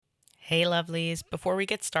Hey, lovelies. Before we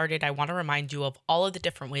get started, I want to remind you of all of the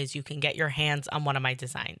different ways you can get your hands on one of my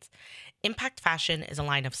designs. Impact Fashion is a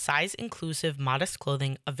line of size inclusive, modest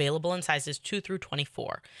clothing available in sizes 2 through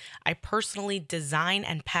 24. I personally design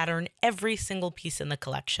and pattern every single piece in the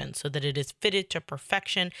collection so that it is fitted to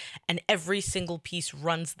perfection and every single piece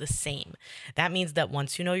runs the same. That means that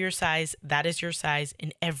once you know your size, that is your size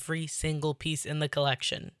in every single piece in the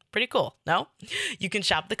collection. Pretty cool, no? You can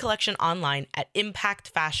shop the collection online at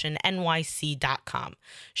impactfashionnyc.com.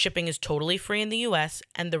 Shipping is totally free in the US,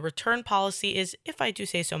 and the return policy is, if I do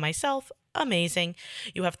say so myself, amazing.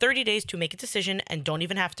 You have 30 days to make a decision and don't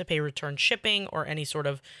even have to pay return shipping or any sort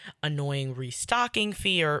of annoying restocking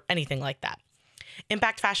fee or anything like that.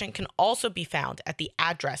 Impact Fashion can also be found at the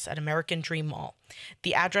address at American Dream Mall.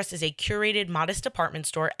 The address is a curated, modest department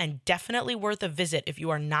store and definitely worth a visit if you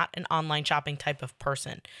are not an online shopping type of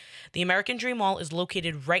person. The American Dream Mall is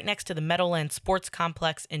located right next to the Meadowlands Sports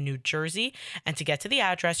Complex in New Jersey, and to get to the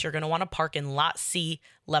address, you're going to want to park in Lot C,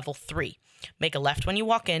 Level 3. Make a left when you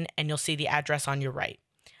walk in, and you'll see the address on your right.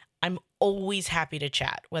 I'm always happy to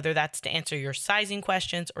chat, whether that's to answer your sizing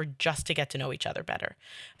questions or just to get to know each other better.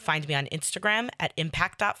 Find me on Instagram at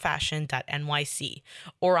impact.fashion.nyc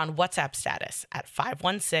or on WhatsApp status at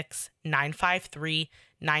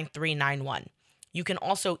 516-953-9391. You can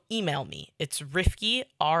also email me. It's Rivky,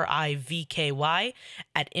 Rivky,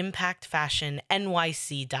 at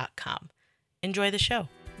impactfashionnyc.com. Enjoy the show.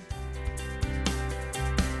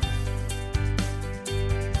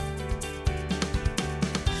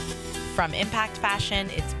 From Impact Fashion,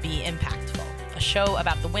 it's Be Impactful, a show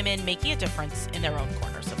about the women making a difference in their own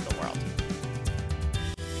corners of the world.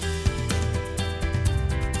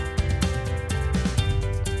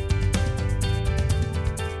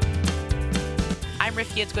 I'm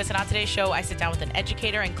Rivky Itzquist, and on today's show, I sit down with an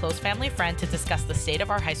educator and close family friend to discuss the state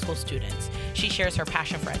of our high school students. She shares her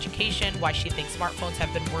passion for education, why she thinks smartphones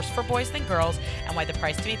have been worse for boys than girls, and why the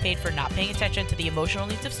price to be paid for not paying attention to the emotional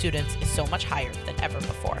needs of students is so much higher than ever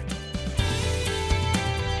before.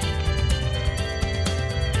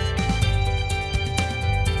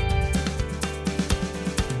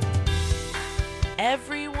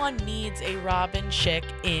 Everyone needs a Robin Schick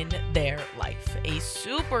in their life, a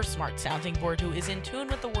super smart sounding board who is in tune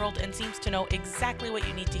with the world and seems to know exactly what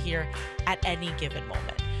you need to hear at any given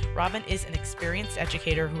moment. Robin is an experienced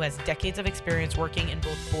educator who has decades of experience working in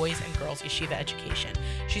both boys and girls yeshiva education.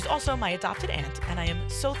 She's also my adopted aunt, and I am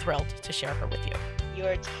so thrilled to share her with you.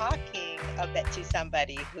 You're talking of that to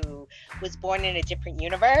somebody who was born in a different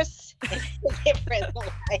universe, in a different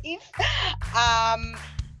life.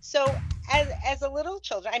 So as a little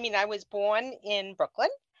children, I was born in Brooklyn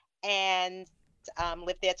and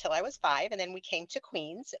lived there till I was 5, and then we came to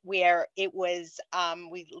Queens, where it was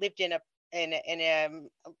we lived in a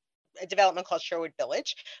development called Sherwood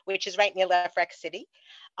Village, which is right near Left Rec City.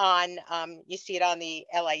 On you see it on the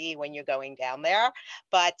LIE when you're going down there,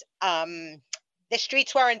 but the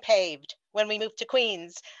streets weren't paved. When we moved to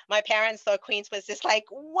Queens, my parents thought Queens was just like,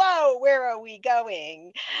 whoa, where are we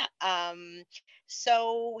going?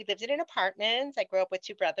 So we lived in an apartment. I grew up with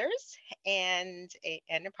 2 brothers and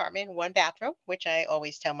an apartment, 1 bathroom, which I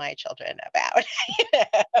always tell my children about. You know?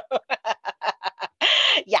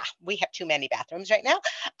 Yeah, we have too many bathrooms right now.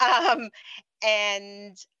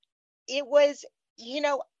 And it was, you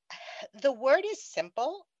know, the word is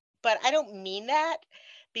simple, but I don't mean that,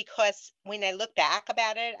 because when I look back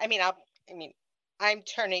about it, I'm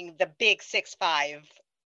turning the big 6'5"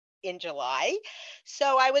 in July.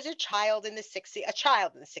 So I was a child in the 60s,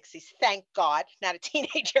 thank God, not a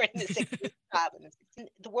teenager in the 60s, child in the 60s.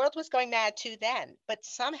 The world was going mad too then, but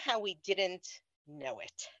somehow we didn't know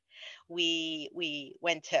it. I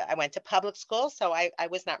went to public school, so I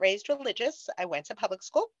was not raised religious. I went to public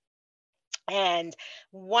school. And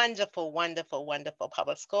wonderful, wonderful, wonderful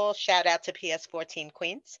public school. Shout out to PS14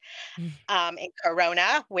 Queens in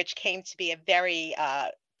Corona, which came to be a very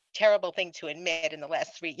terrible thing to admit in the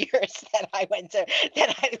last 3 years that I went to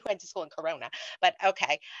school in Corona. But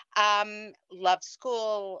okay, loved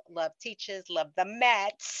school, loved teachers, loved the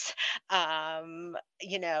Mets. I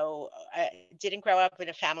didn't grow up in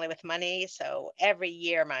a family with money, so every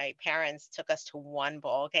year my parents took us to one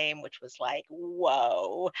ball game, which was like,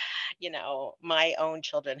 whoa. My own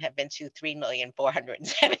children have been to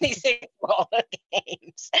 3,476,000 ball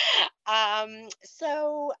games.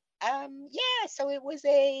 So it was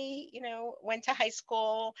went to high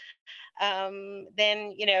school.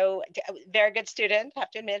 Then, very good student,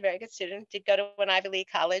 have to admit, very good student. Did go to an Ivy League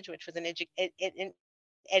college, which was an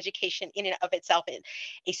education in and of itself,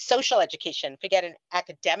 a social education, forget an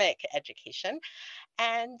academic education.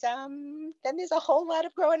 And then there's a whole lot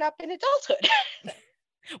of growing up in adulthood.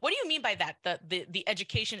 What do you mean by that? The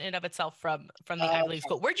education in and of itself from the Ivy League Okay.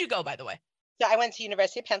 school. Where'd you go, by the way? So I went to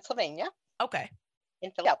University of Pennsylvania Okay.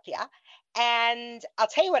 in Philadelphia, and I'll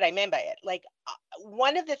tell you what I meant by it. Like,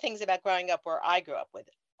 one of the things about growing up where I grew up with,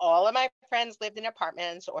 all of my friends lived in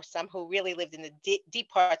apartments, or some who really lived in the deep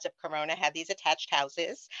parts of Corona had these attached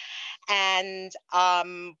houses. And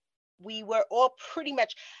we were all pretty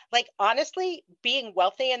much, like, honestly, being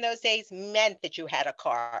wealthy in those days meant that you had a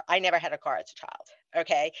car. I never had a car as a child.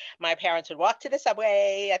 Okay. My parents would walk to the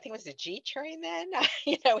subway. I think it was the G train then,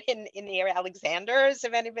 in near Alexander's,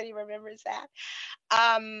 if anybody remembers that.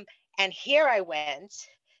 Um, and here I went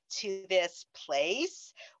to this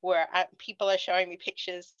place where people are showing me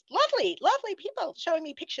pictures, lovely, lovely people showing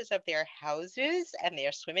me pictures of their houses and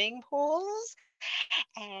their swimming pools.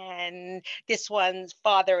 And this one's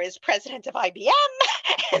father is president of IBM,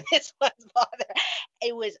 and this one's father.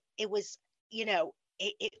 It was,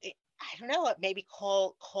 I don't know, maybe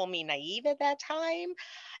call me naive at that time,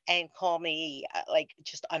 and call me like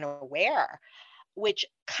just unaware, which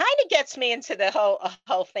kind of gets me into the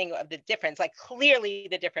whole thing of the difference. Like, clearly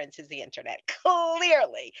the difference is the internet.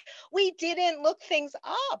 Clearly, we didn't look things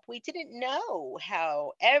up. We didn't know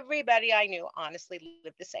how everybody I knew honestly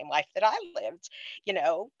lived the same life that I lived, you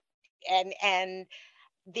know. And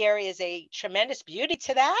there is a tremendous beauty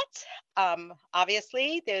to that.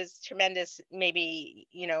 Obviously, there's tremendous, maybe,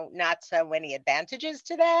 not so many advantages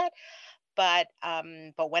to that. But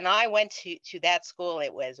when I went to that school,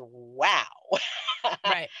 it was wow.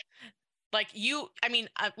 Right. Like I mean,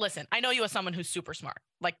 listen, I know you as someone who's super smart.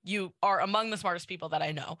 Like you are among the smartest people that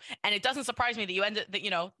I know. And it doesn't surprise me that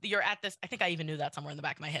you're at this. I think I even knew that somewhere in the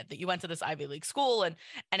back of my head that you went to this Ivy League school and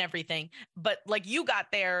everything. But like you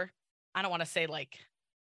got there, I don't want to say like,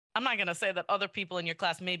 I'm not going to say that other people in your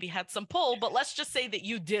class maybe had some pull, but let's just say that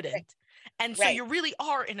you didn't. And so Right. you really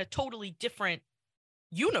are in a totally different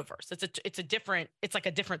universe. It's like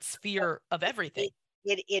a different sphere of everything.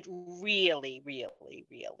 It it really, really,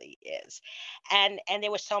 really is. And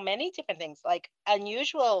there were so many different things, like,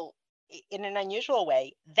 in an unusual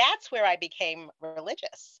way. That's where I became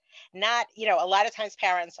religious. Not, a lot of times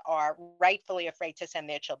parents are rightfully afraid to send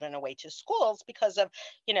their children away to schools because of,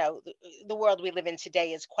 the world we live in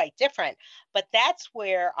today is quite different. But that's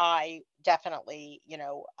where I definitely,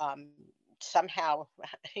 somehow,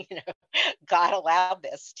 you know, God allowed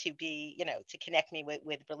this to be, to connect me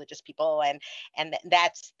with religious people. And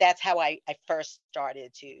that's how I first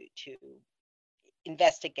started to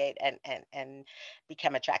investigate and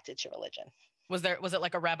become attracted to religion. Was it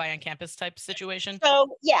like a rabbi on campus type situation?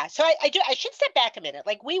 So yeah, so I should step back a minute.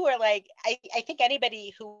 Like, we were like, I think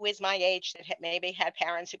anybody who is my age that maybe had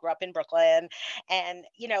parents who grew up in Brooklyn, and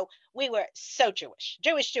we were so Jewish,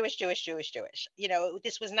 Jewish, Jewish, Jewish, Jewish, Jewish.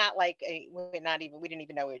 This was not like we didn't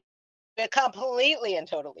even know we're completely and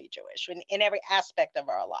totally Jewish in every aspect of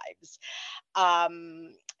our lives.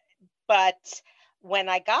 Um, but when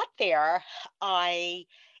I got there, I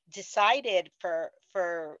decided for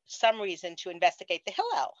some reason to investigate the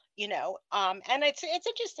Hillel, and it's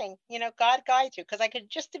interesting, God guides you, because I could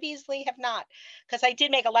just as easily have not, because I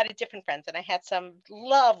did make a lot of different friends, and I had some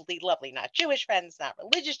lovely, lovely, not Jewish friends, not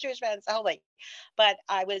religious Jewish friends, the whole thing, but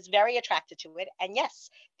I was very attracted to it. And yes,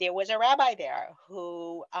 there was a rabbi there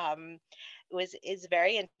who was is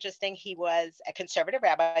very interesting. He was a conservative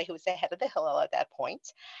rabbi who was the head of the Hillel at that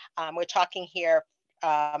point. We're talking here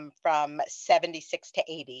from 76 to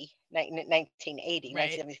 80, 1980,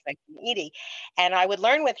 Right. 1980. And I would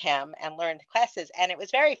learn with him and learn classes. And it was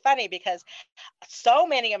very funny because so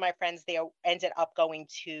many of my friends there ended up going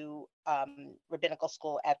to rabbinical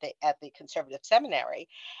school at the conservative seminary.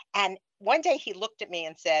 And one day he looked at me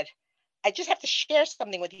and said, I just have to share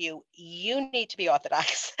something with you. You need to be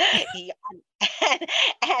Orthodox. and,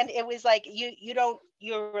 and it was like,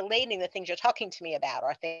 you're relating the things you're talking to me about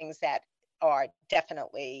are things that are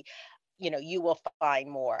definitely, you will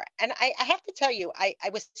find more. And I have to tell you, I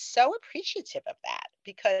was so appreciative of that,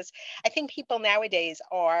 because I think people nowadays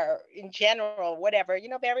are, in general, whatever,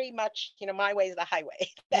 very much, my way is the highway.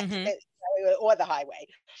 That's Hmm. it, or the highway.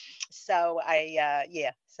 So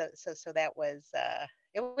yeah, so that was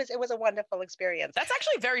it was a wonderful experience. That's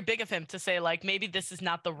actually very big of him to say, like, maybe this is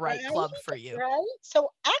not the right Right, club for you. right.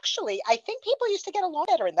 So actually, I think people used to get along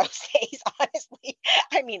better in those days, honestly.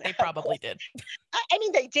 I mean, They of probably course, did. I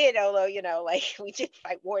mean they did, although, like, we did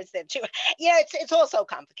fight wars then too. Yeah, it's all so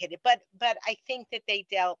complicated, but I think that they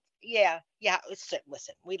dealt. Yeah, yeah.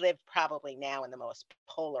 Listen, we live probably now in the most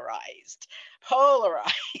polarized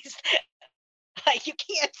Like you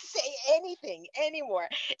can't say anything anymore.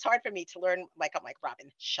 It's hard for me to learn. Like I'm like Robin,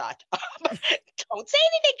 shut up. Don't say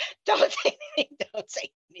anything. Don't say anything. Don't say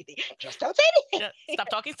anything. Just don't say anything. Yeah, stop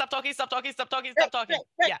talking, stop talking, stop talking, stop talking, Right, stop talking. right,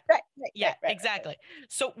 right, Yeah, right, right, yeah, right, right, right, exactly.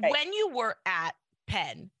 So right. when you were at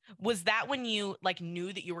Penn, was that when you like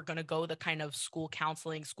knew that you were going to go the kind of school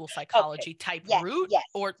counseling, school Okay. psychology type Yes, route? yes,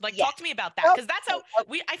 Or like yes. talk to me about that, because that's Okay. how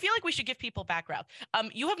I feel like we should give people background.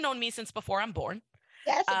 You have known me since before I'm born.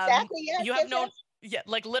 Yes, exactly. Yes, You have yes, known, yes. yeah,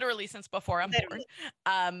 like literally since before I'm born. Literally.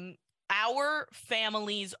 Um, our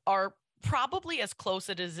families are probably as close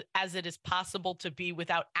as it is possible to be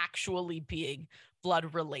without actually being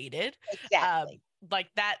blood related. Um, Exactly.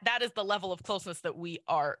 like that is the level of closeness that we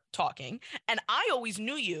are talking. And I always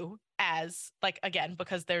knew you as like, again,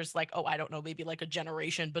 because there's like, oh, I don't know, maybe like a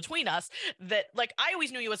generation between us, that like I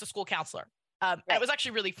always knew you as a school counselor. And it Right. was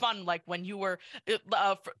actually really fun. Like when you were,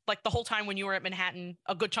 like the whole time when you were at Manhattan,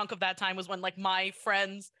 a good chunk of that time was when like my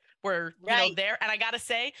friends were, Right. there. And I gotta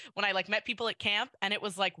say, when I like met people at camp, and it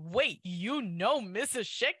was like, wait, you know Mrs.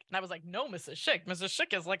 Schick? And I was like, no, Mrs. Schick. Mrs.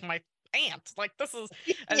 Schick is like my aunt. Like this is,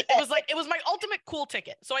 it Yeah. was like it was my ultimate cool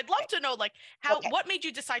ticket. So I'd love Right. to know like Okay. what made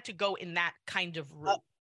you decide to go in that kind of Uh, route?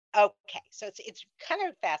 okay. So it's kind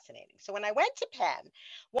of fascinating. So when I went to Penn,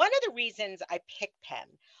 one of the reasons I picked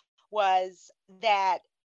Penn was that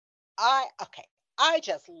okay, I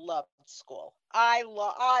just loved school. I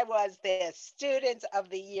was the student of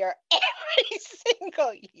the year every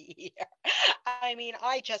single year. I mean,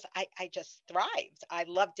 I just thrived. I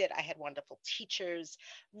loved it. I had wonderful teachers,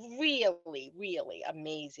 really, really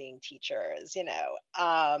amazing teachers, you know.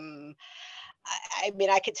 I mean,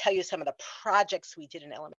 I could tell you some of the projects we did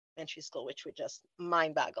in elementary school, which were just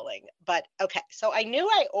mind-boggling. But okay, so I knew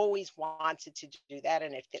I always wanted to do that,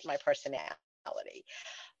 and it fit my personality.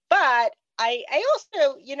 But I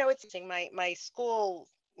also, you know, it's interesting. My school,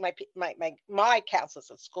 my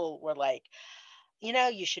counselors at school were like, you know,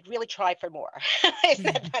 you should really try for more. Isn't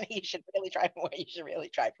that funny? You should really try for more. You should really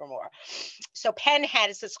try for more. So Penn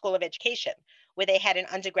has a school of education where they had an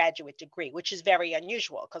undergraduate degree, which is very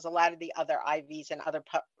unusual because a lot of the other Ivies and other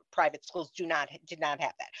private schools did not have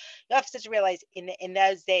that. You have to realize in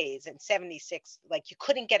those days in '76, like you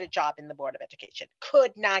couldn't get a job in the Board of Education,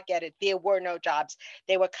 could not get it. There were no jobs.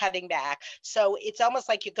 They were cutting back. So it's almost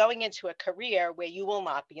like you're going into a career where you will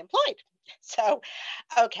not be employed. So,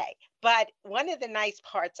 okay. But one of the nice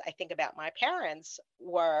parts I think about my parents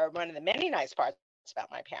were one of the many nice parts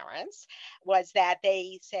about my parents was that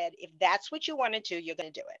they said, if that's what you want to do, you're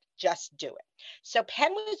going to do it. Just do it. So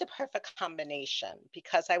Penn was a perfect combination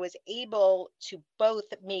because I was able to both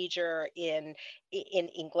major in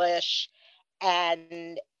English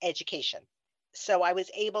and education. So I was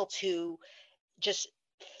able to just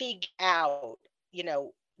figure out, you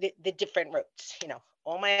know, the different routes. You know,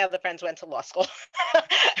 all my other friends went to law school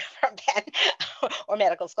from Penn or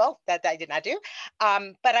medical school. That I did not do.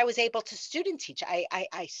 But I was able to student teach.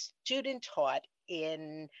 I student taught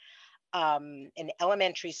in an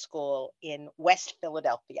elementary school in West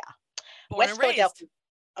Philadelphia. Born and West raised. Philadelphia.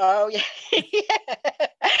 Oh yeah, yeah.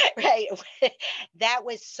 Right. That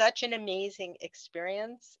was such an amazing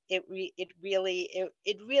experience. It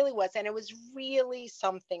really was, and it was really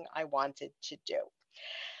something I wanted to do.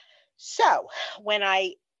 So when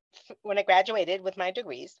I when I graduated with my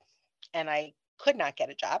degrees, and I could not get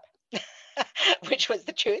a job, which was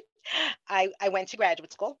the truth, I went to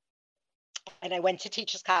graduate school and I went to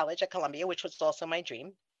Teachers College at Columbia, which was also my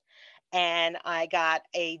dream. And I got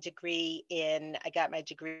my degree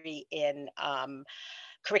in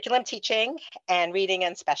curriculum teaching and reading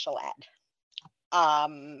and special ed.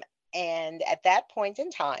 Um, and at that point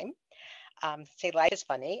in time, say life is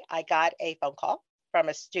funny, I got a phone call from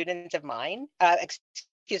a student of mine,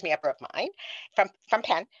 excuse me, a of mine from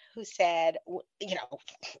Penn, who said, you know,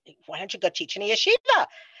 why don't you go teach in a yeshiva?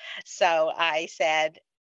 So I said,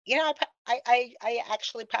 you know, I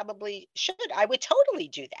actually probably should. I would totally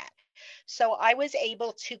do that. So I was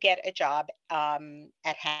able to get a job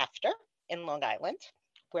at Hafter in Long Island,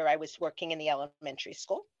 where I was working in the elementary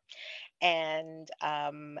school. And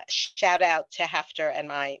shout out to Hafter and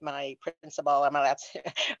my principal, I'm allowed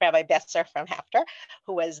to, Rabbi Besser from Hafter,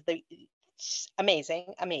 who was the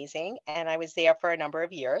amazing, amazing. And I was there for a number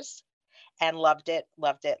of years and loved it,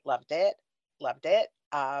 loved it, loved it, loved it.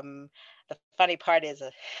 The funny part is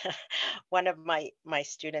one of my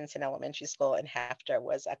students in elementary school in Hafter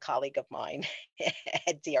was a colleague of mine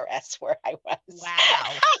at DRS where I was.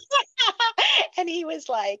 Wow. And he was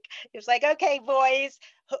like, okay, boys,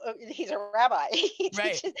 he's a rabbi. He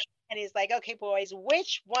Right. teaches, and he's like, okay, boys,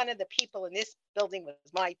 which one of the people in this building was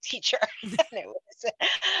my teacher? And it was,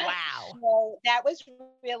 Wow. so that was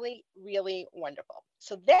really, really wonderful.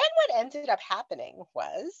 So then what ended up happening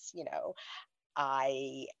was, in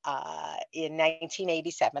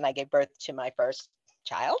 1987, I gave birth to my first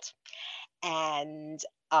child. And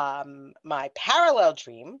my parallel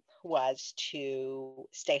dream was to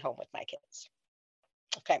stay home with my kids.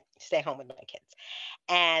 Okay, stay home with my kids.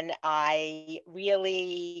 And I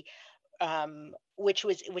really, which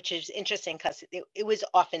is interesting because it was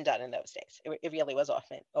often done in those days. It really was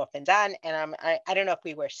often done. And I don't know if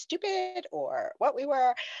we were stupid or what we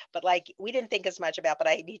were, but like we didn't think as much about. But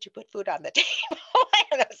I need to put food on the table. I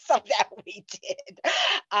don't know, some that we did.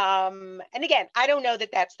 And again, I don't know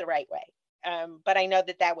that that's the right way. But I know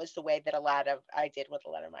that that was the way that I did with a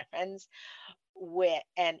lot of my friends.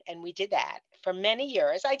 And we did that for many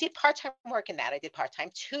years. I did part-time work in that. I did part-time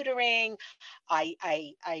tutoring.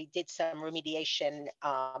 I did some remediation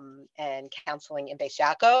and counseling in Beis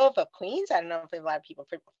Yaakov of Queens. I don't know if a lot of people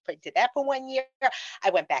did that for 1 year. I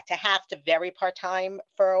went back to half to very part-time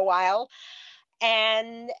for a while,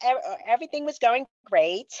 and everything was going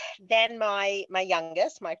great. Then my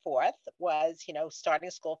youngest, my fourth, was starting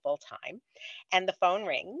school full time, and the phone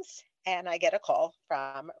rings, and I get a call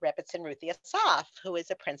from Rebbitzin Ruthie Asaf, who is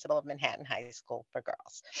a principal of Manhattan High School for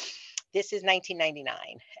Girls. This is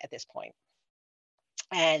 1999 at this point.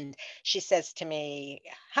 And she says to me,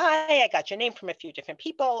 hi, I got your name from a few different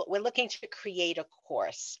people. We're looking to create a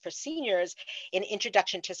course for seniors in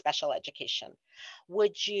Introduction to Special Education.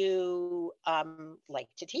 Would you like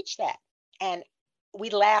to teach that? And we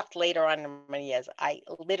laughed later on in many years. I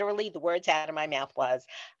literally, the words out of my mouth was,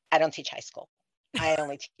 I don't teach high school. I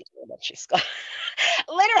only teach elementary school.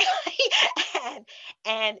 Literally.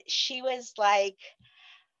 And she was like,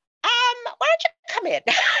 why don't you come in?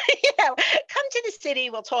 Come to the city,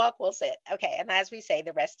 we'll talk, we'll sit. Okay. And as we say,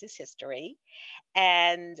 the rest is history.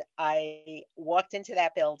 And I walked into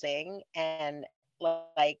that building, and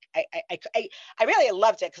like I really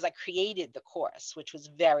loved it because I created the course, which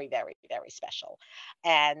was very, very, very special.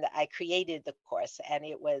 And I created the course, and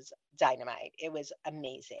it was dynamite. It was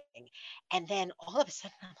amazing. And then all of a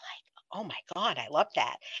sudden I'm like, oh my God, I love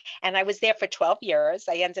that. And I was there for 12 years.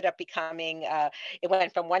 I ended up becoming it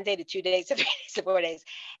went from 1 day to 2 days to 3 days to 4 days.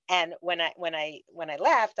 And when I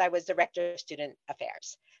left, I was director of student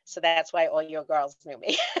affairs. So that's why all your girls knew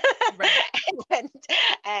me. Right. and,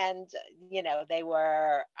 and they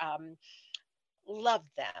were loved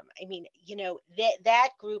them. I mean, that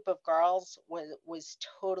group of girls was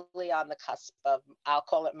totally on the cusp of, I'll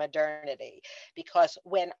call it modernity, because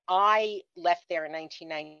when I left there in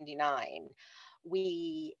 1999,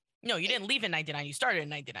 we No, you didn't leave in 99. You started in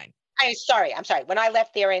 99. I'm sorry. When I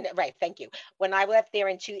left there right, thank you. When I left there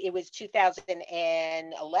it was 2011.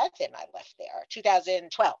 I left there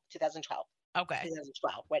 2012. Okay.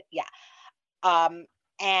 2012. What? Yeah. Um,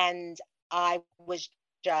 and I was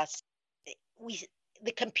just we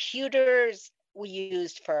the computers we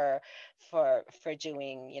used for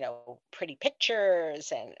doing pretty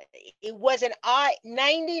pictures, and it wasn't I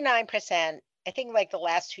 99%. I think like the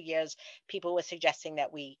last 2 years people were suggesting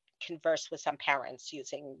that we converse with some parents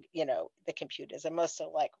using the computers, and most are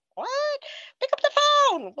like, what? Pick up the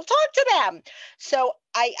phone, we'll talk to them. So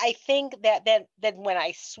I think that then when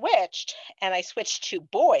I switched to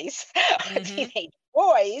boys, Mm-hmm. teenage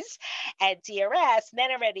boys at DRS,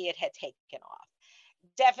 then already it had taken off.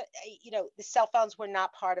 Definitely, the cell phones were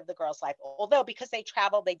not part of the girls' life, although because they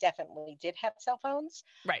traveled, they definitely did have cell phones.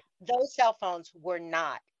 Right. Those cell phones were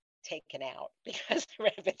not taken out because the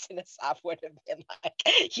rabbits in the soft would have been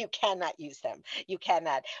like, you cannot use them. You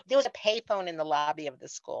cannot. There was a payphone in the lobby of the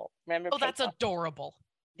school. Remember Oh, that's payphone? adorable.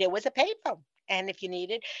 There was a payphone. And if you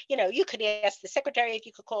needed, you could ask the secretary if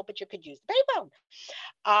you could call, but you could use the payphone.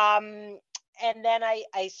 And then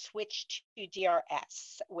I switched to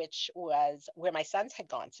DRS, which was where my sons had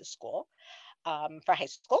gone to school for high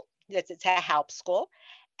school. It's a Halp school.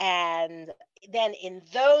 And then in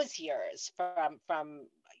those years, from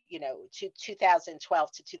to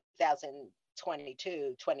 2012 to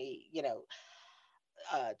 2022, 20,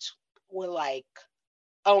 we're like,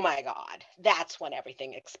 oh my God, that's when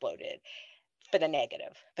everything exploded for the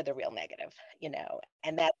negative, for the real negative,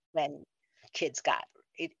 and that's when kids got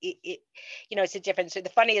it, it's a difference. So the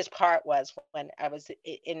funniest part was when I was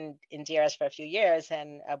in DRS for a few years,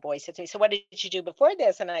 and a boy said to me, so what did you do before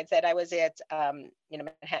this? And I said I was at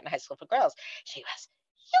Manhattan High School for Girls. She goes,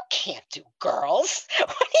 you can't do girls.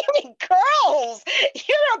 What do you mean girls?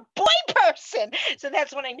 You're a boy person. So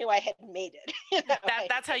that's when I knew I had made it.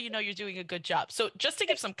 That's how you know you're doing a good job. So just to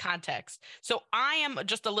give some context, so I am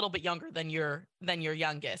just a little bit younger than your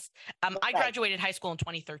youngest. I Right, graduated high school in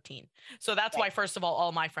 2013. So that's why, right, first of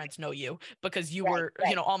all my friends know you, because you right, were,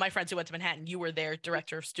 right. all my friends who went to Manhattan, you were their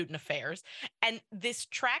director of student affairs. And this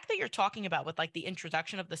track that you're talking about with like the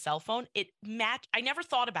introduction of the cell phone, I never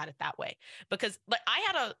thought about it that way, because like I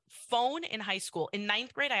had a phone in high school. In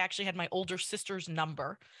ninth grade, I actually had my older sister's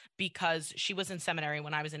number because she was in seminary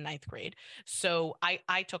when I was in ninth grade. So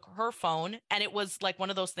I took her phone, and it was like one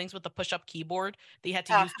of those things with the push up keyboard that you had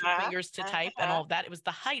to use two Uh-huh, fingers to type and uh-huh. all of that. It was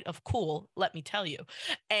the height of cool, let me tell you.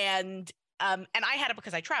 And I had it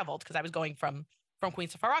because I traveled, because I was going from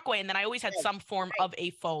Queens to Far Rockaway, and then I always had Right, some form right. of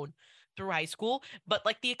a phone through high school. But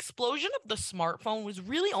like the explosion of the smartphone was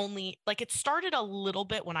really only like, it started a little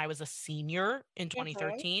bit when I was a senior in Mhm.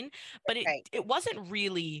 2013, but it Right, it wasn't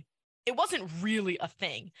really it wasn't really a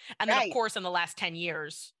thing. And then of right. course in the last 10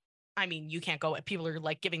 years, I mean, you can't go. People are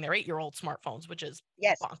like giving their 8-year-old smartphones, which is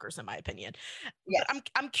Yes, bonkers in my opinion. But I'm yes.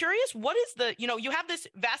 I'm curious, what is the, you have this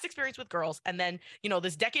vast experience with girls, and then,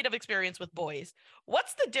 this decade of experience with boys.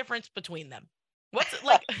 What's the difference between them? What's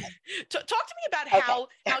like talk to me about Okay,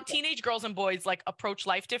 how teenage girls and boys like approach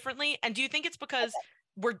life differently, and do you think it's because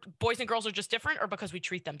okay, we're boys and girls are just different, or because we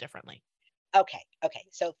treat them differently? okay, okay.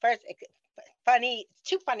 So first, funny,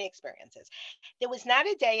 two funny experiences. There was not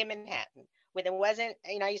a day in Manhattan where there wasn't,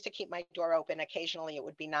 I used to keep my door open. Occasionally it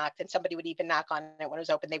would be knocked, and somebody would even knock on it when it was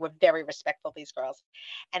open. They were very respectful, these girls.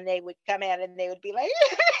 And they would come out and they would be like,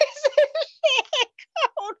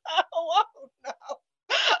 oh no, oh no.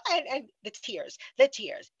 And the tears.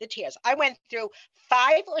 I went through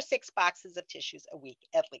 5 or 6 boxes of tissues a week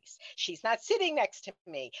at least. She's not sitting next to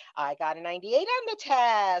me. I got a 98 on the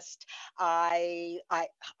test. I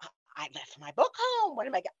left my book home. What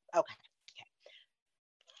am I? Okay. Okay.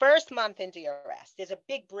 First month in DRS, there's a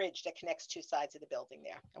big bridge that connects two sides of the building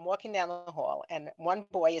there. I'm walking down the hall, and one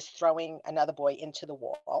boy is throwing another boy into the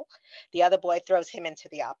wall. The other boy throws him into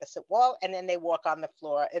the opposite wall, and then they walk on the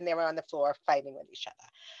floor, and they were on the floor fighting with each other.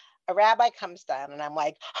 A rabbi comes down, and I'm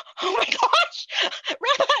like, oh my gosh,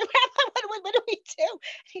 rabbi, what do we do? And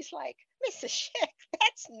he's like, Mrs. Schick,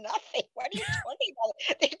 that's nothing. What are you talking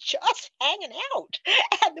about? They're just hanging out.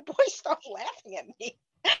 And the boys start laughing at me.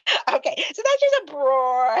 Okay, so that's just a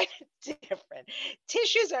broad difference.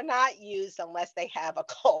 Tissues are not used unless they have a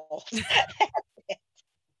cold.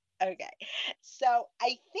 Okay. So I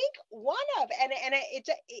think one of,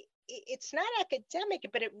 it's not academic,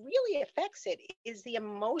 but it really affects it, is the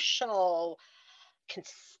emotional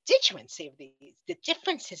constituency of these. The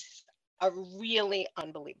differences are really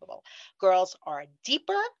unbelievable. Girls are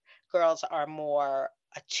deeper, girls are more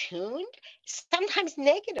attuned, sometimes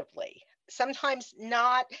negatively, sometimes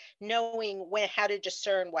not knowing how to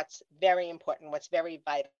discern what's very important, what's very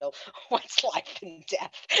vital, what's life and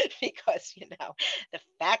death. Because, the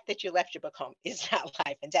fact that you left your book home is not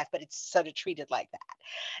life and death, but it's sort of treated like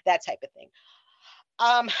that type of thing.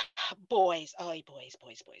 Um, boys, oh boys.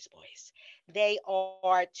 They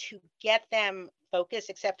are, to get them focused,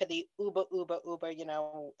 except for the uber,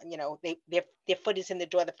 their foot is in the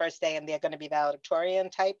door the first day and they're going to be valedictorian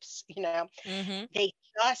types. Mm-hmm. They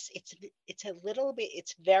just, it's a little bit,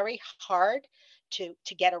 it's very hard to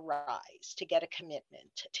get a rise, to get a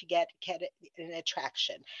commitment, to get an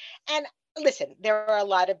attraction. And listen, there are a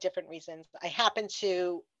lot of different reasons. I happen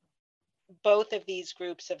to Both of these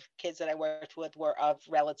groups of kids that I worked with were of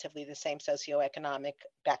relatively the same socioeconomic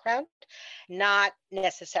background, not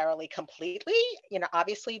necessarily completely.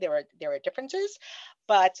 Obviously there are differences,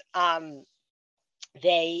 but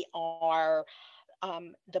they are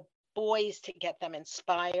the boys, to get them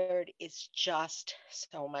inspired is just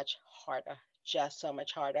so much harder, just so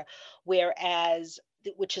much harder. Whereas,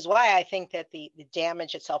 which is why I think that the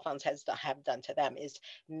damage that cell phones have done to them is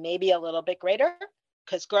maybe a little bit greater,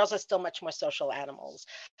 because girls are still much more social animals.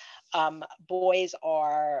 Boys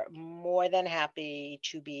are more than happy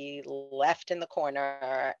to be left in the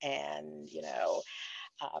corner, and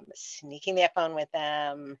sneaking their phone with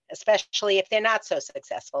them, especially if they're not so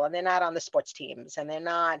successful and they're not on the sports teams and they're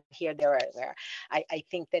not here, there, or there. I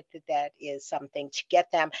think that is something to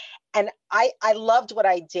get them. And I loved what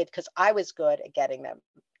I did, because I was good at getting them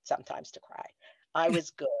sometimes to cry. I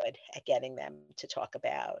was good at getting them to talk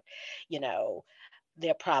about, you know,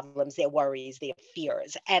 their problems, their worries, their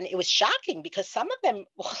fears. And it was shocking, because some of them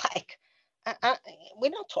were like, we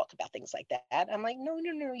don't talk about things like that. I'm like, no,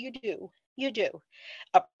 no, no, you do,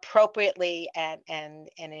 appropriately, and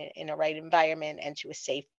in a right environment and to a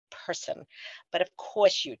safe person. But of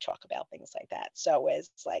course you talk about things like that. So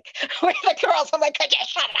it's like, with the girls, I'm like, could you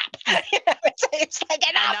shut up? It's like,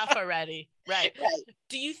 Enough already. Right. Right.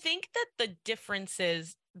 Do you think that the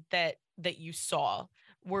differences that you saw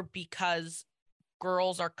were because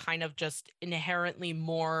girls are kind of just inherently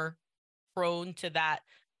more prone to that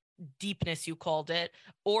deepness, you called it,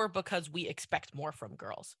 or because we expect more from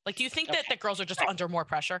girls? Like, do you think that Okay. girls are just Right. under more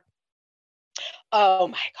pressure? Oh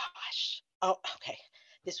my gosh. Oh, okay.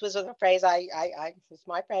 This was a phrase this is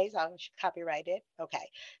my phrase. I should copyright it. Okay.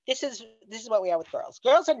 This is what we are with girls.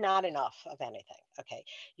 Girls are not enough of anything. Okay.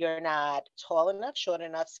 You're not tall enough, short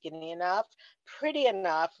enough, skinny enough, pretty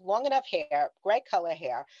enough, long enough hair, bright color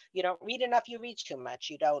hair. You don't read enough, you read too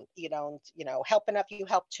much. You don't help enough, you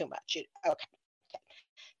help too much. Okay. Okay.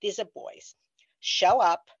 These are boys. Show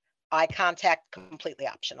up, eye contact completely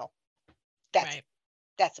optional. That's Right.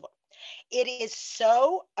 that's what it is.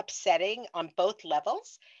 So upsetting on both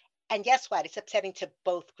levels. And guess what? It's upsetting to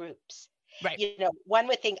both groups. Right. One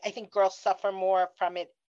would think, I think girls suffer more from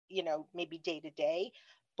it, maybe day to day.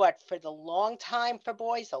 But for the long time for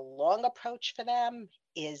boys, a long approach for them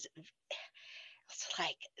is, it's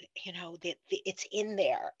like, it's in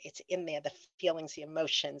there. It's in there. The feelings, the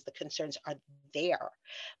emotions, the concerns are there.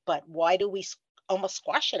 But why do we almost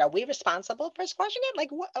squash it? Are we responsible for squashing it? Like,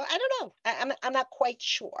 what? I don't know. I'm not quite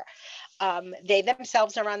sure. They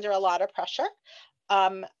themselves are under a lot of pressure.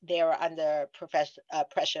 They're under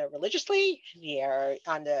pressure religiously. They're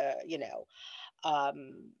under,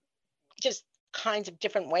 um, just kinds of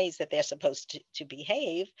different ways that they're supposed to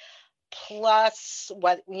behave. Plus,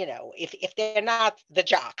 if they're not the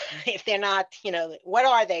jock, if they're not, what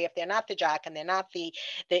are they? If they're not the jock and they're not the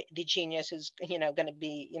genius who's, going to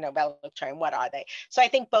be, valedictorian, what are they? So I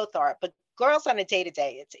think both are. But girls on a day to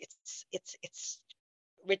day, it's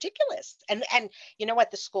ridiculous. And you know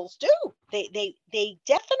what the schools do? They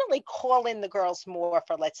definitely call in the girls more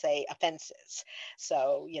for, let's say, offenses.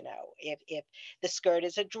 So, if the skirt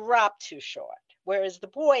is a drop too short, whereas the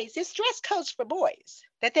boys, there's dress codes for boys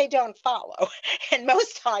that they don't follow. And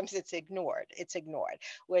most times it's ignored.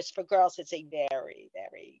 Whereas for girls, it's a very,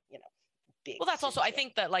 very, big Well, that's also, I situation.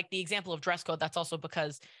 think that, like, the example of dress code, that's also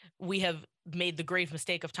because we have made the grave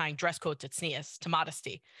mistake of tying dress code to tznius, to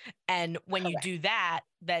modesty. And when you Correct. do that,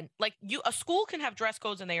 then, like, a school can have dress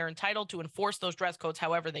codes and they are entitled to enforce those dress codes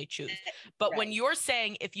however they choose. But when Right. you're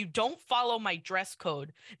saying, if you don't follow my dress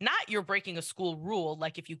code, not you're breaking a school rule,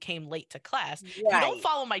 like if you came late to class, if you don't Right.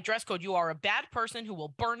 follow my dress code, you are a bad person who will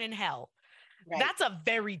burn in hell. Right. That's a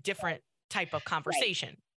very different type of Right.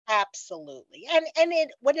 conversation. Absolutely.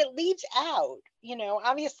 And what it leaves out,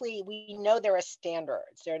 obviously we know there are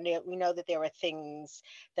standards. We know that there are things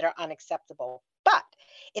that are unacceptable. But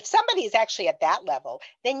if somebody is actually at that level,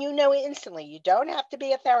 then you know instantly. You don't have to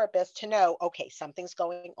be a therapist to know, okay, something's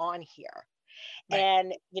going on here. Right.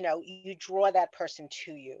 And you draw that person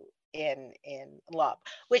to you in love,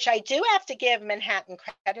 which I do have to give Manhattan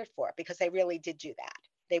credit for, because they really did do that.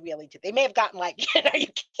 They really did. They may have gotten like, you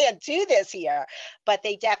can't do this here, but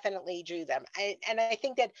they definitely drew them. And I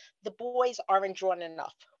think that the boys aren't drawn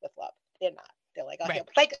enough with love. They're not. They're like, oh, Right.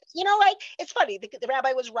 like, it's funny. The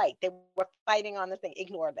rabbi was right. They were fighting on the thing.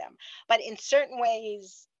 Ignore them. But in certain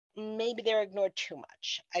ways, maybe they're ignored too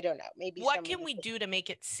much. I don't know. Maybe What some of can the we do to make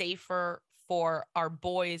it safer for our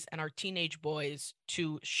boys and our teenage boys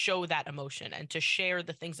to show that emotion and to share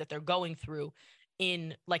the things that they're going through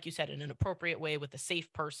in, like you said, in an appropriate way with a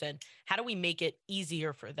safe person? How do we make it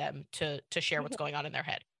easier for them to share what's going on in their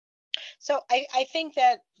head? So I think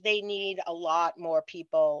that they need a lot more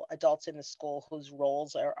people, adults in the school whose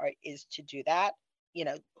roles is to do that.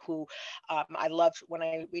 Who I love when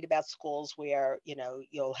I read about schools where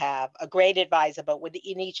you'll have a grade advisor, but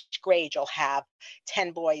in each grade you'll have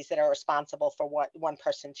 10 boys that are responsible for one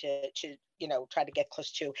person to try to get close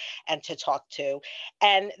to and to talk to.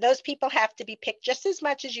 And those people have to be picked just as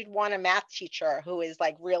much as you'd want a math teacher who is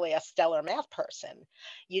like really a stellar math person.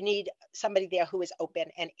 You need somebody there who is open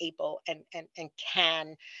and able and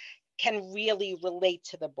can really relate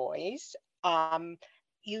to the boys.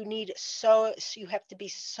 You have to be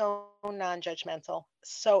so non-judgmental.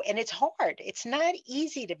 And it's hard. It's not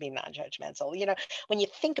easy to be non-judgmental. When you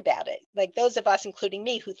think about it, like those of us, including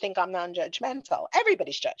me, who think I'm non-judgmental,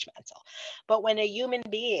 everybody's judgmental. But when a human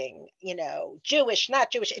being, Jewish,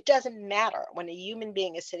 not Jewish, it doesn't matter. When a human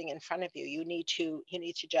being is sitting in front of you, you need to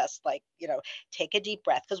just, like, take a deep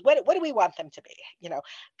breath. Because what do we want them to be?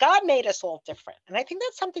 God made us all different. And I think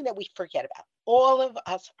that's something that we forget about. All of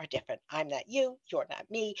us are different. I'm not you. You're not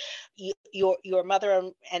me. Your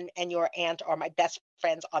mother and your aunt are my best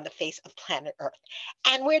friends on the face of planet Earth.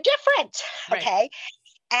 And we're different. Right. Okay.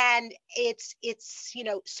 And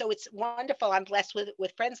so it's wonderful. I'm blessed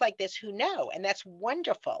with friends like this who know, and that's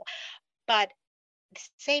wonderful. But the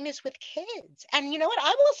same is with kids. And you know what?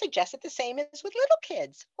 I will suggest that the same is with little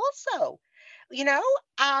kids also. You know,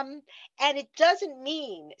 um, and it doesn't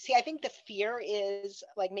mean, see, I think the fear is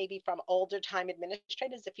like maybe from older time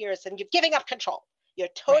administrators, the fear is and you're giving up control. You're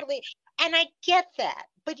Right. totally, and I get that,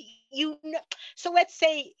 but you know, so let's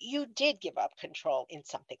say you did give up control in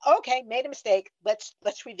something. Okay, made a mistake. Let's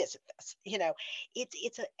revisit this.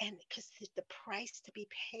 It's a and because the price to be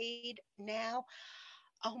paid now,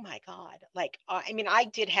 oh my God. Like, I mean, I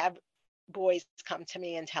did have boys come to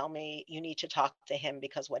me and tell me you need to talk to him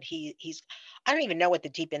because what he's I don't even know what the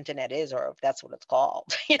deep internet is or if that's what it's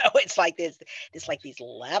called. It's like there's like these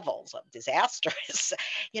levels of disastrous.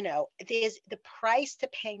 There's the price to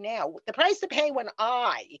pay now. The price to pay when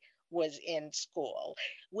I was in school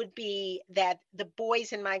would be that the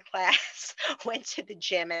boys in my class went to the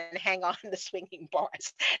gym and hang on the swinging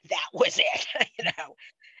bars. That was it.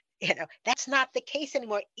 That's not the case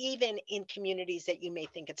anymore, even in communities that you may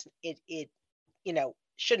think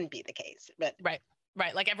shouldn't be the case. But Right.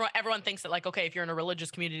 Right. Like everyone thinks that, like, okay, if you're in a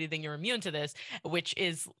religious community, then you're immune to this, which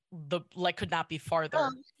is could not be farther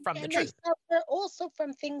um, from the and they truth. suffer also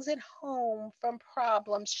from things at home, from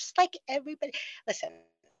problems, just like everybody. Listen,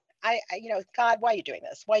 God, why are you doing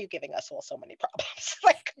this? Why are you giving us all so many problems?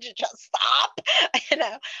 Like, could you just stop? You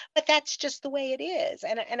know, but that's just the way it is.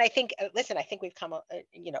 And I think, listen, I think we've come,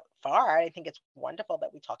 far. I think it's wonderful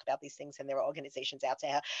that we talk about these things and there are organizations out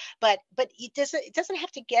there. But it doesn't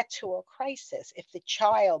have to get to a crisis if the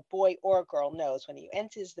child, boy or girl, knows when he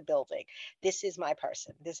enters the building, this is my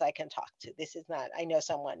person. This I can talk to. This is not. I know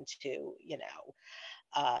someone to,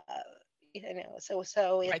 uh,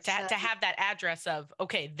 so Right. it's To have that address of,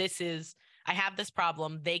 okay, I have this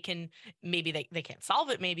problem. They can, maybe they can't solve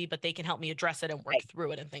it, maybe, but they can help me address it and work right.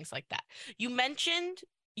 through it and things like that. You mentioned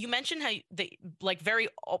how they, like, very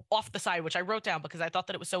off the side, which I wrote down because I thought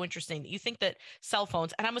that it was so interesting, that you think that cell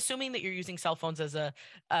phones, and I'm assuming that you're using cell phones as a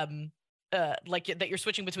um like that you're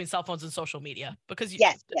switching between cell phones and social media, because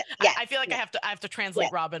Yes, yes, yes, I feel like yes, I have to translate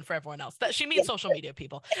yes, Robin for everyone else. That she means yes, social media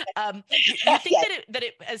people. You think yes, that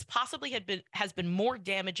it has possibly has been more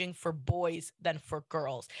damaging for boys than for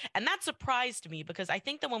girls, and that surprised me, because I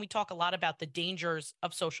think that when we talk a lot about the dangers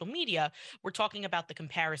of social media, we're talking about the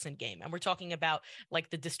comparison game, and we're talking about, like,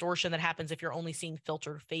 the distortion that happens if you're only seeing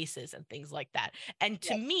filtered faces and things like that. And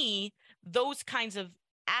to yes, me, those kinds of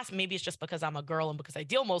maybe it's just because I'm a girl and because I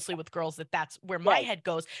deal mostly with girls that that's where my right, head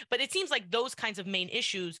goes, but it seems like those kinds of main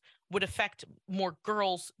issues would affect more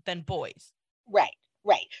girls than boys. right,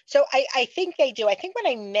 right. So I think they do. I think what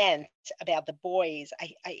I meant about the boys,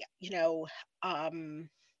 um,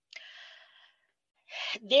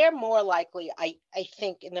 they're more likely, I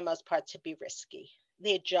think, in the most part, to be risky.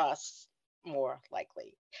 They're just more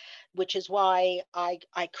likely, which is why I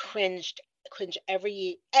cringe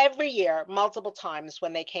every year multiple times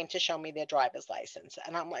when they came to show me their driver's license,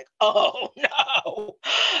 and I'm like, oh no,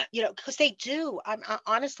 because they do.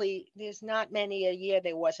 Honestly, there's not many a year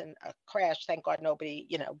there wasn't a crash. Thank God nobody,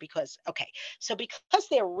 because okay, so because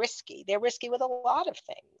they're risky with a lot of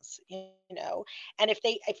things, and if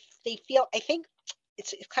they feel, I think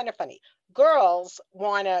it's kind of funny. Girls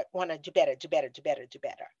wanna do better, do better, do better, do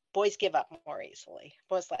better. Boys give up more easily.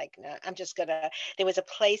 Boys like, no, I'm just gonna. There was a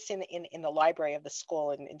place in the library of the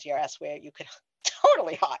school in DRS where you could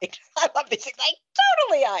totally hide. I love these things. I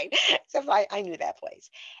totally hide. Except I knew that place.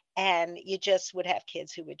 And you just would have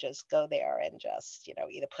kids who would just go there and just,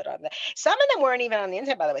 either put on some of them weren't even on the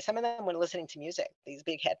internet, by the way. Some of them were listening to music, these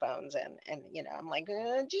big headphones. And I'm like, do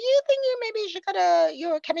you think you maybe should go to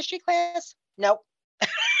your chemistry class? Nope.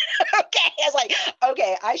 Okay, I was like,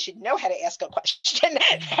 okay, I should know how to ask a question.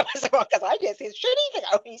 That was wrong because I just said, should he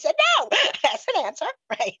go? He said, no. That's an answer,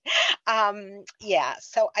 right? Yeah.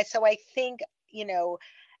 So I think,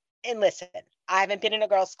 and listen, I haven't been in a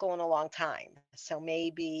girls' school in a long time, so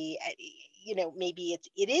maybe, maybe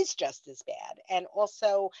it is just as bad. And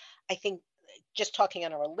also, I think just talking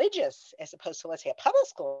on a religious as opposed to, let's say, a public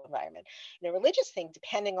school environment, religious thing,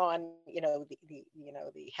 depending on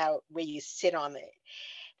the how where you sit on the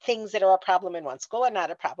things that are a problem in one school are not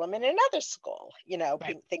a problem in another school.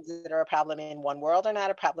 Right. Things that are a problem in one world are not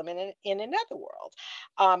a problem in another world.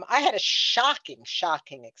 I had a shocking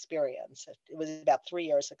experience. It was about 3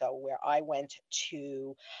 years ago where I went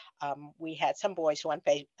to, we had some boys who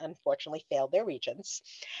unfortunately failed their regents,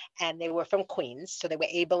 and they were from Queens. So they were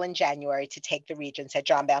able in January to take the regents at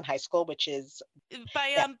John Bound High School, which is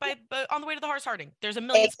that, By on the way to the horse harding, there's a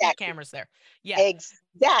million speed exactly, cameras there. Yeah.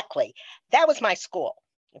 exactly. That was my school.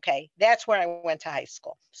 Okay, that's where I went to high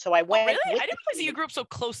school. So I Oh, went really? with I the didn't realize that you team. grew up so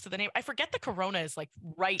close to the neighbor. I forget the Corona is like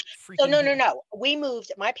right So freaking no, no, here. no. We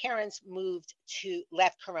moved. My parents moved to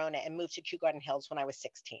left Corona and moved to Kew Garden Hills when I was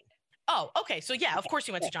 16. Oh, okay. So yeah, of Okay, course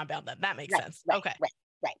you went to right, John Bowden then. That makes right, sense. right, Okay. right,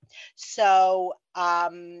 right. So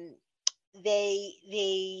I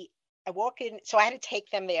walk in. So I had to take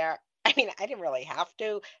them there. I mean, I didn't really have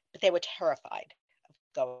to, but they were terrified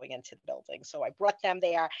going into the building. So I brought them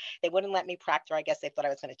there. They wouldn't let me proctor. I guess they thought I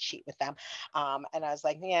was going to cheat with them. And I was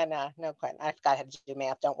like, yeah, no, no, Quentin. I forgot how to do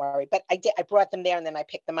math. Don't worry. But I did. I brought them there, and then I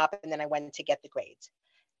picked them up, and then I went to get the grades.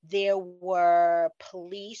 There were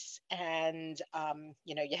police, and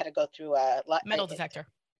you had to go through a lot. Metal detector.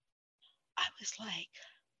 I was like,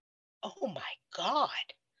 oh my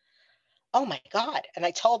god. Oh my God. And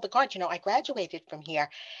I told the guard, I graduated from here.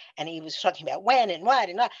 And he was talking about when and what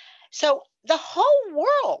and what. So the whole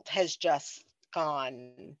world has just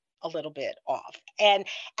gone a little bit off. And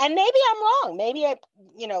maybe I'm wrong. Maybe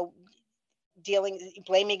you know,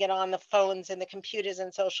 blaming it on the phones and the computers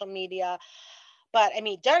and social media. But I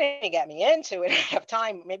mean, don't even get me into it. I have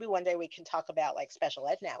time. Maybe one day we can talk about like special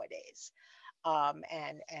ed nowadays,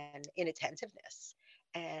 and inattentiveness,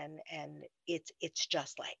 and it's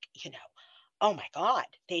just like oh my god,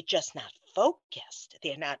 they're just not focused.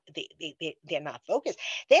 They're not focused.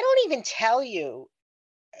 They don't even tell you.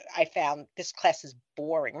 I found this class is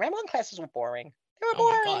boring. Remember when classes were boring? They were Oh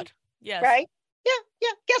my boring, God. Yes. right? Yeah,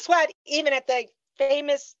 yeah. Guess what? Even at the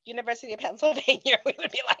famous University of Pennsylvania, we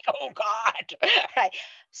would be like, oh god. Right?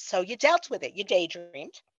 So you dealt with it. You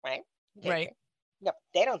daydreamed, right? You Right. daydream. No,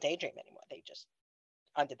 they don't daydream anymore. They just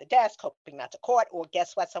under the desk, hoping not to caught. Or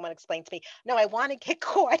guess what? Someone explained to me, no, I want to get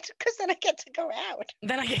caught because then I get to go out.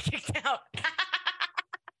 Then I get kicked out.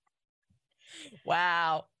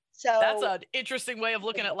 Wow. That's So an interesting way of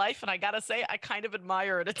looking at life. And I gotta say, I kind of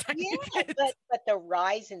admire it a tiny yeah, bit. but the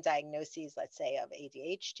rise in diagnoses, let's say, of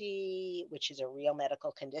ADHD, which is a real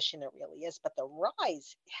medical condition, it really is. But the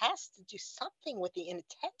rise has to do something with the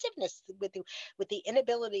inattentiveness, with the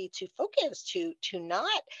inability to focus, to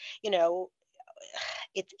not, you know,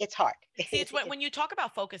 it's hard. See, it's when you talk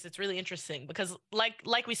about focus, it's really interesting because like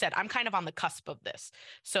we said, I'm kind of on the cusp of this.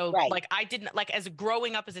 So Right, like I didn't like as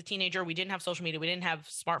growing up as a teenager, we didn't have social media, we didn't have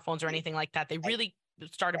smartphones or right, anything like that. They right, really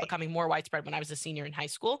started right, becoming more widespread when I was a senior in high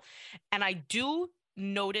school. And I do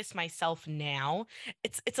notice myself now.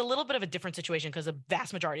 It's a little bit of a different situation because the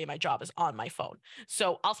vast majority of my job is on my phone.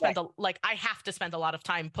 So I'll spend right, like I have to spend a lot of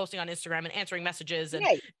time posting on Instagram and answering messages and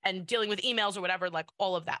right. dealing with emails or whatever, like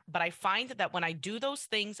all of that. But I find that when I do those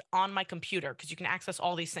things on my computer, because you can access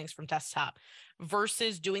all these things from desktop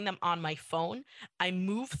versus doing them on my phone, I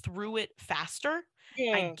move through it faster.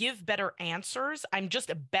 I Mm, give better answers. I'm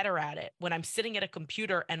just better at it when I'm sitting at a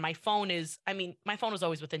computer and my phone is, I mean, my phone is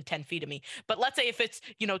always within 10 feet of me. But let's say if it's,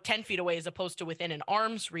 10 feet away as opposed to within an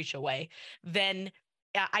arm's reach away, then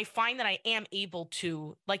I find that I am able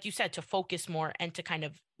to, like you said, to focus more and to kind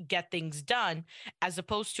of get things done, as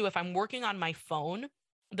opposed to if I'm working on my phone,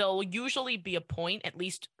 there'll usually be a point, at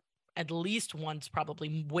least once,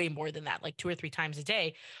 probably way more than that, like 2 or 3 times a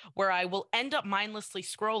day, where I will end up mindlessly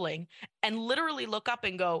scrolling and literally look up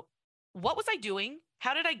and go, what was I doing?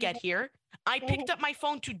 How did I get mhm, here? I mhm. picked up my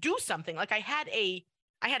phone to do something. Like I had a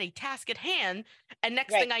task at hand, and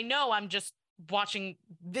next Right. thing I know, I'm just watching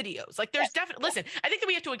videos. Like there's Yes. definitely, Yes. listen, I think that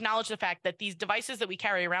we have to acknowledge the fact that these devices that we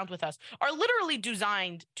carry around with us are literally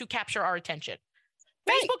designed to capture our attention.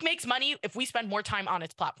 Right. Facebook makes money if we spend more time on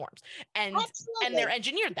its platforms, and they're Absolutely.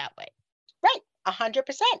 engineered that way. Right.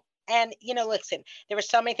 100%. And listen, there were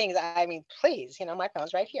so many things. I mean, please, my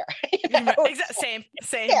phone's right here. Exact same,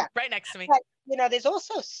 Yeah. right next to me. But there's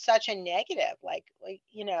also such a negative,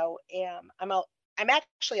 I'm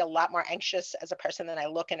actually a lot more anxious as a person than I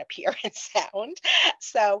look and appear and sound.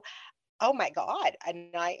 So, oh my God.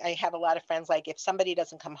 And I have a lot of friends, like if somebody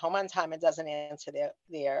doesn't come home on time and doesn't answer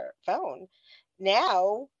their phone,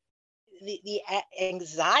 now the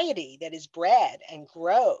anxiety that is bred and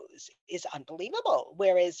grows is unbelievable.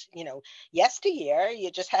 Whereas, yesteryear,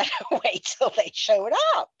 you just had to wait till they showed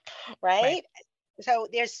up, Right. right? So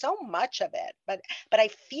there's so much of it, but I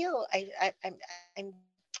feel I'm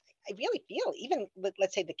I really feel even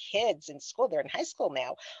let's say the kids in school, they're in high school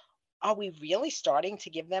now. Are we really starting to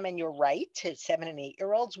give them? And you're right, to 7 and 8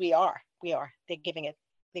 year olds, we are. They're giving it.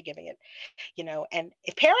 And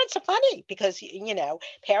if parents are funny because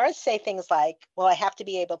parents say things like, well, I have to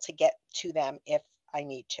be able to get to them if I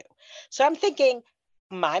need to. So I'm thinking,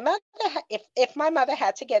 my mother if my mother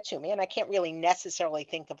had to get to me, and I can't really necessarily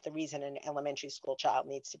think of the reason an elementary school child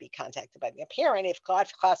needs to be contacted by their parent. If God,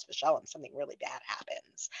 chas v'shalom, something really bad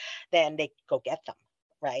happens, then they go get them.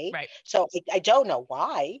 right? Right. So I don't know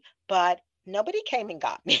why, but nobody came and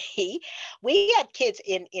got me. We had kids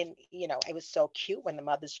in, it was so cute when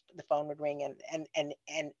the phone would ring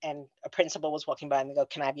and a principal was walking by and they go,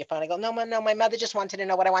 "Can I have your phone?" I go, "No, no, my mother just wanted to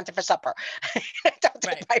know what I wanted for supper." Don't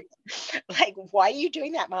take Right. like, why are you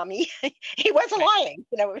doing that, mommy? He wasn't Right. lying,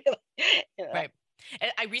 really, you know. Right.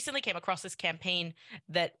 And I recently came across this campaign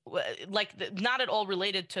that, not at all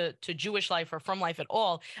related to Jewish life or from life at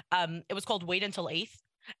all. It was called Wait Until Eighth,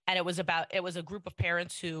 and it was a group of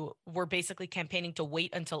parents who were basically campaigning to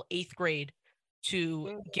wait until eighth grade to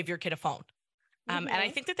Mhm, give your kid a phone. And I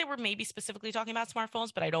mhm, think that they were maybe specifically talking about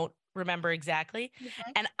smartphones, but I don't remember exactly.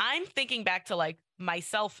 mhm. And I'm thinking back to like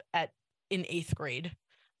myself at in eighth grade,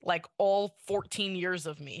 like all 14 years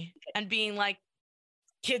of me, and being like,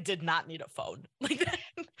 kid did not need a phone. Like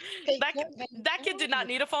They don't, they that kid did not don't.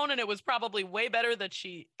 need a phone, and it was probably way better that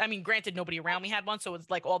she. I mean, granted, nobody around me had one, so it's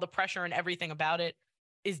like all the pressure and everything about it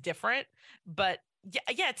is different. But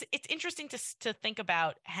yeah, it's interesting to think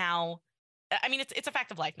about how. I mean, it's a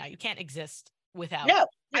fact of life now. You can't exist without. No,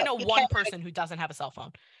 I no, know you one can't person who doesn't have a cell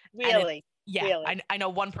phone, and it's really, yeah. really. I know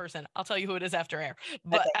one person. I'll tell you who it is after air,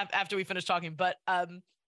 but Okay. after we finish talking. But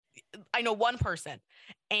I know one person,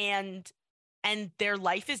 and their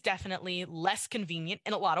life is definitely less convenient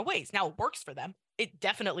in a lot of ways. Now it works for them. It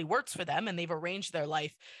definitely works for them, and they've arranged their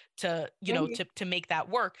life to, Mhm. to make that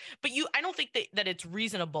work. But I don't think that it's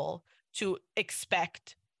reasonable to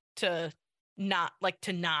expect to not like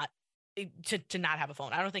to not to not have a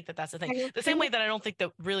phone. I don't think that that's the thing. Mhm, The same mhm, way that I don't think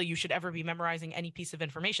that really you should ever be memorizing any piece of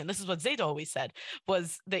information. This is what Zeta always said,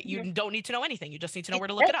 was that you mhm. don't need to know anything. You just need to know where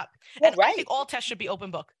to look Right. it up. Well, And I right. think all tests should be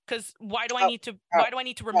open book, because Oh, oh, why do I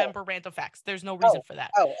need to oh, remember random facts? There's no reason oh, for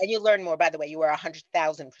that. oh, and you learn more, by the way, you were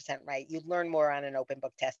 100,000% right. You learn more on an open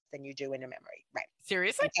book test than you do in a memory. Right.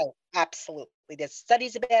 Seriously? Oh, absolutely. There's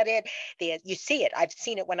studies about it. You see it. I've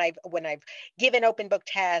seen it when I've given open book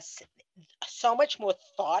tests. So much more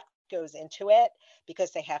thought goes into it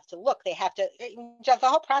because they have to just the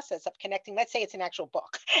whole process of connecting. Let's say it's an actual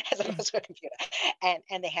book as Mhm. opposed to a computer,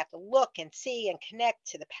 and they have to look and see and connect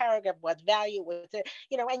to the paragraph, what value was it,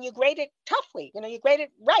 and you grade it toughly, you grade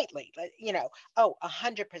it rightly,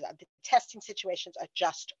 100%. The testing situations are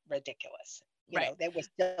just ridiculous. Right. They were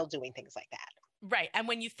still doing things like that. Right. And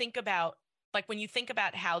when you think about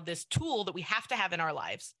how this tool that we have to have in our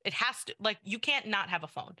lives, it has to, like, you can't not have a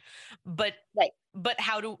phone. But Right,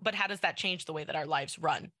 how does that change the way that our lives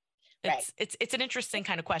run? right. It's an interesting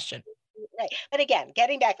kind of question. Right. But again,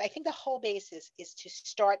 getting back, I think the whole basis is to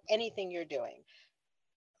start anything you're doing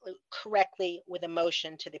correctly with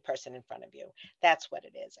emotion to the person in front of you. That's what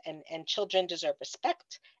it is. And children deserve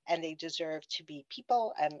respect and they deserve to be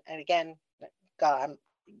people. And again, God,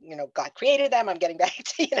 God created them. I'm getting back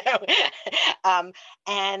to, um,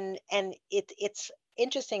 and it's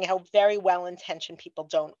interesting how very well intentioned people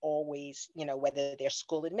don't always, whether they're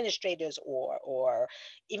school administrators or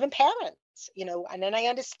even parents, and then I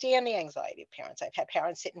understand the anxiety of parents. I've had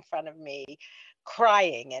parents sit in front of me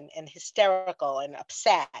crying and hysterical and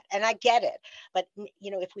upset, and I get it. But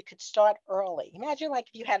if we could start early, imagine like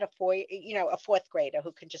if you had a fourth grader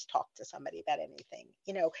who could just talk to somebody about anything.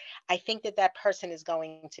 I think that person is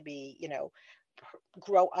going to be,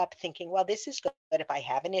 grow up thinking, well, this is good. If I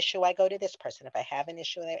have an issue, I go to this person. If I have an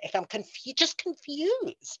issue, if I'm just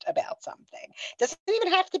confused about something, doesn't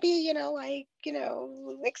even have to be,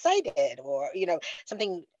 excited or,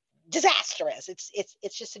 something disastrous. It's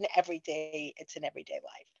just it's an everyday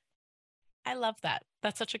life. I love that.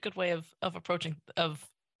 That's such a good way of approaching of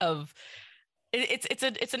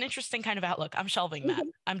it's an interesting kind of outlook. I'm shelving that.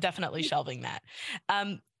 Mhm, I'm definitely mhm, shelving that.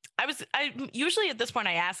 I usually at this point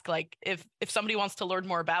I ask, like, if somebody wants to learn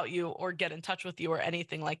more about you or get in touch with you or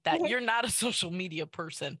anything like that. mhm. You're not a social media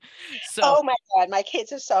person. So Oh my God, my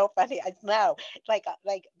kids are so funny. I know,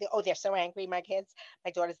 they're so angry. My kids,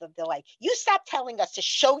 my daughters, they're like, "You stop telling us to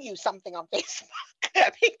show you something on Facebook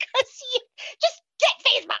because you just get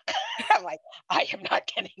Facebook." I'm like, I am not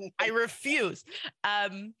getting I this. refuse.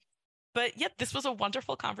 But yep, this was a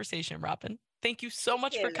wonderful conversation, Robin. Thank you so Thank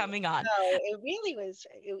much for you. coming on. No, it really was.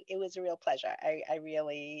 It was a real pleasure. I I'm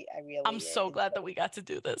really so glad that enjoyed. we got to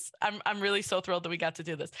do this. I'm really so thrilled that we got to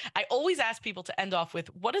do this. I always ask people to end off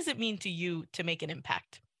with, what does it mean to you to make an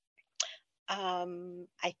impact?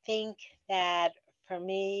 I think that for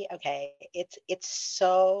me, okay, it's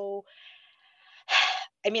so.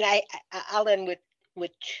 I mean, I'll end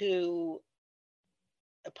with two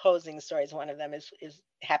opposing stories. One of them is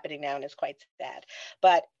happening now and is quite sad.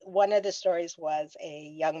 But one of the stories was a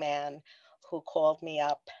young man who called me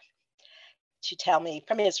up to tell me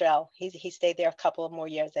from Israel. He stayed there a couple of more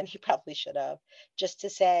years than he probably should have, just to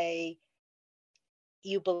say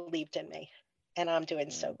you believed in me, and I'm doing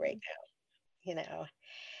so great now,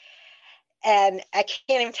 And I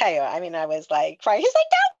can't even tell you. I mean, I was like crying. He's like,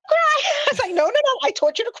 "Don't cry." I was like, "No, no, no. I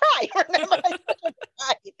taught you to cry. Remember, I taught you to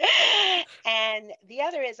cry." And the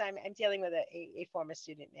other is I'm dealing with a former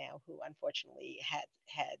student now who unfortunately had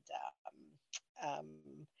um,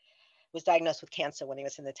 was diagnosed with cancer when he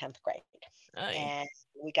was in the 10th grade, Aye. and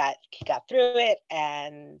he got through it.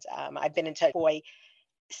 And I've been in touch with boy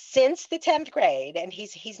since the 10th grade, and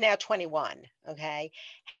he's now 21. Okay,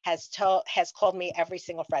 has called me every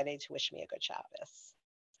single Friday to wish me a good Shabbos.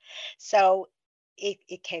 So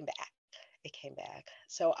it came back. It came back.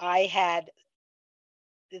 So I had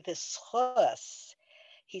this chus.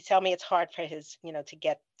 He tell me it's hard for his, to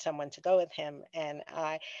get someone to go with him. And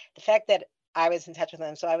the fact that I was in touch with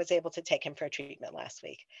him, so I was able to take him for a treatment last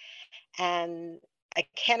week. And I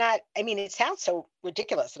mean, it sounds so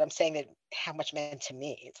ridiculous that I'm saying that how much meant to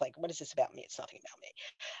me. It's like, what is this about me? It's nothing about me.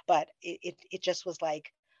 But it just was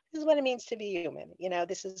like, this is what it means to be human.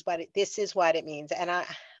 This is what it means. And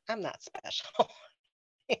I'm not special.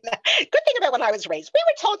 Good thing about when I was raised, we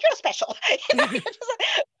were told you're special. That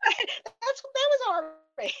was our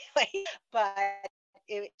way. But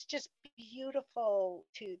it's just beautiful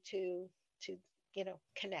to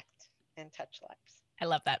connect and touch lives. I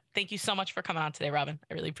love that. Thank you so much for coming on today, Robin.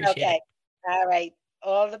 I really appreciate it. Okay. All right.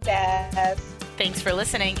 All the best. Thanks for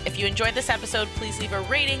listening. If you enjoyed this episode, please leave a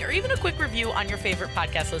rating or even a quick review on your favorite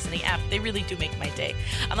podcast listening app. They really do make my day.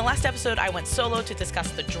 On the last episode, I went solo to discuss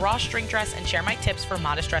the drawstring dress and share my tips for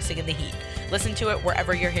modest dressing in the heat. Listen to it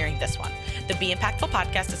wherever you're hearing this one. The Be Impactful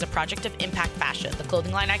podcast is a project of Impact Fashion, the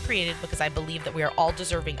clothing line I created because I believe that we are all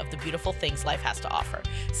deserving of the beautiful things life has to offer.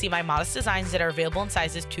 See my modest designs that are available in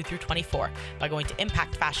sizes 2 through 24 by going to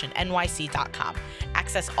impactfashionnyc.com.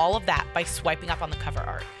 Access all of that by swiping up on the cover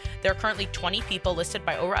art. There are currently 20 people listed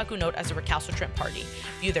by Ora Agunot as a recalcitrant party.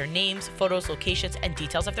 View their names, photos, locations, and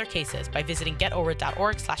details of their cases by visiting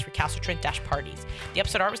getora.org/recalcitrant-parties. The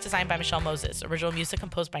episode art was designed by Michelle Moses. Original music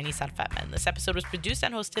composed by Nissan Fetman. This episode was produced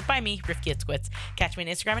and hosted by me, Rifki Itzkwitz. Catch me on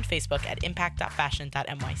Instagram and Facebook at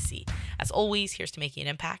impact.fashion.nyc. As always, here's to making an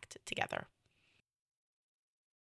impact together.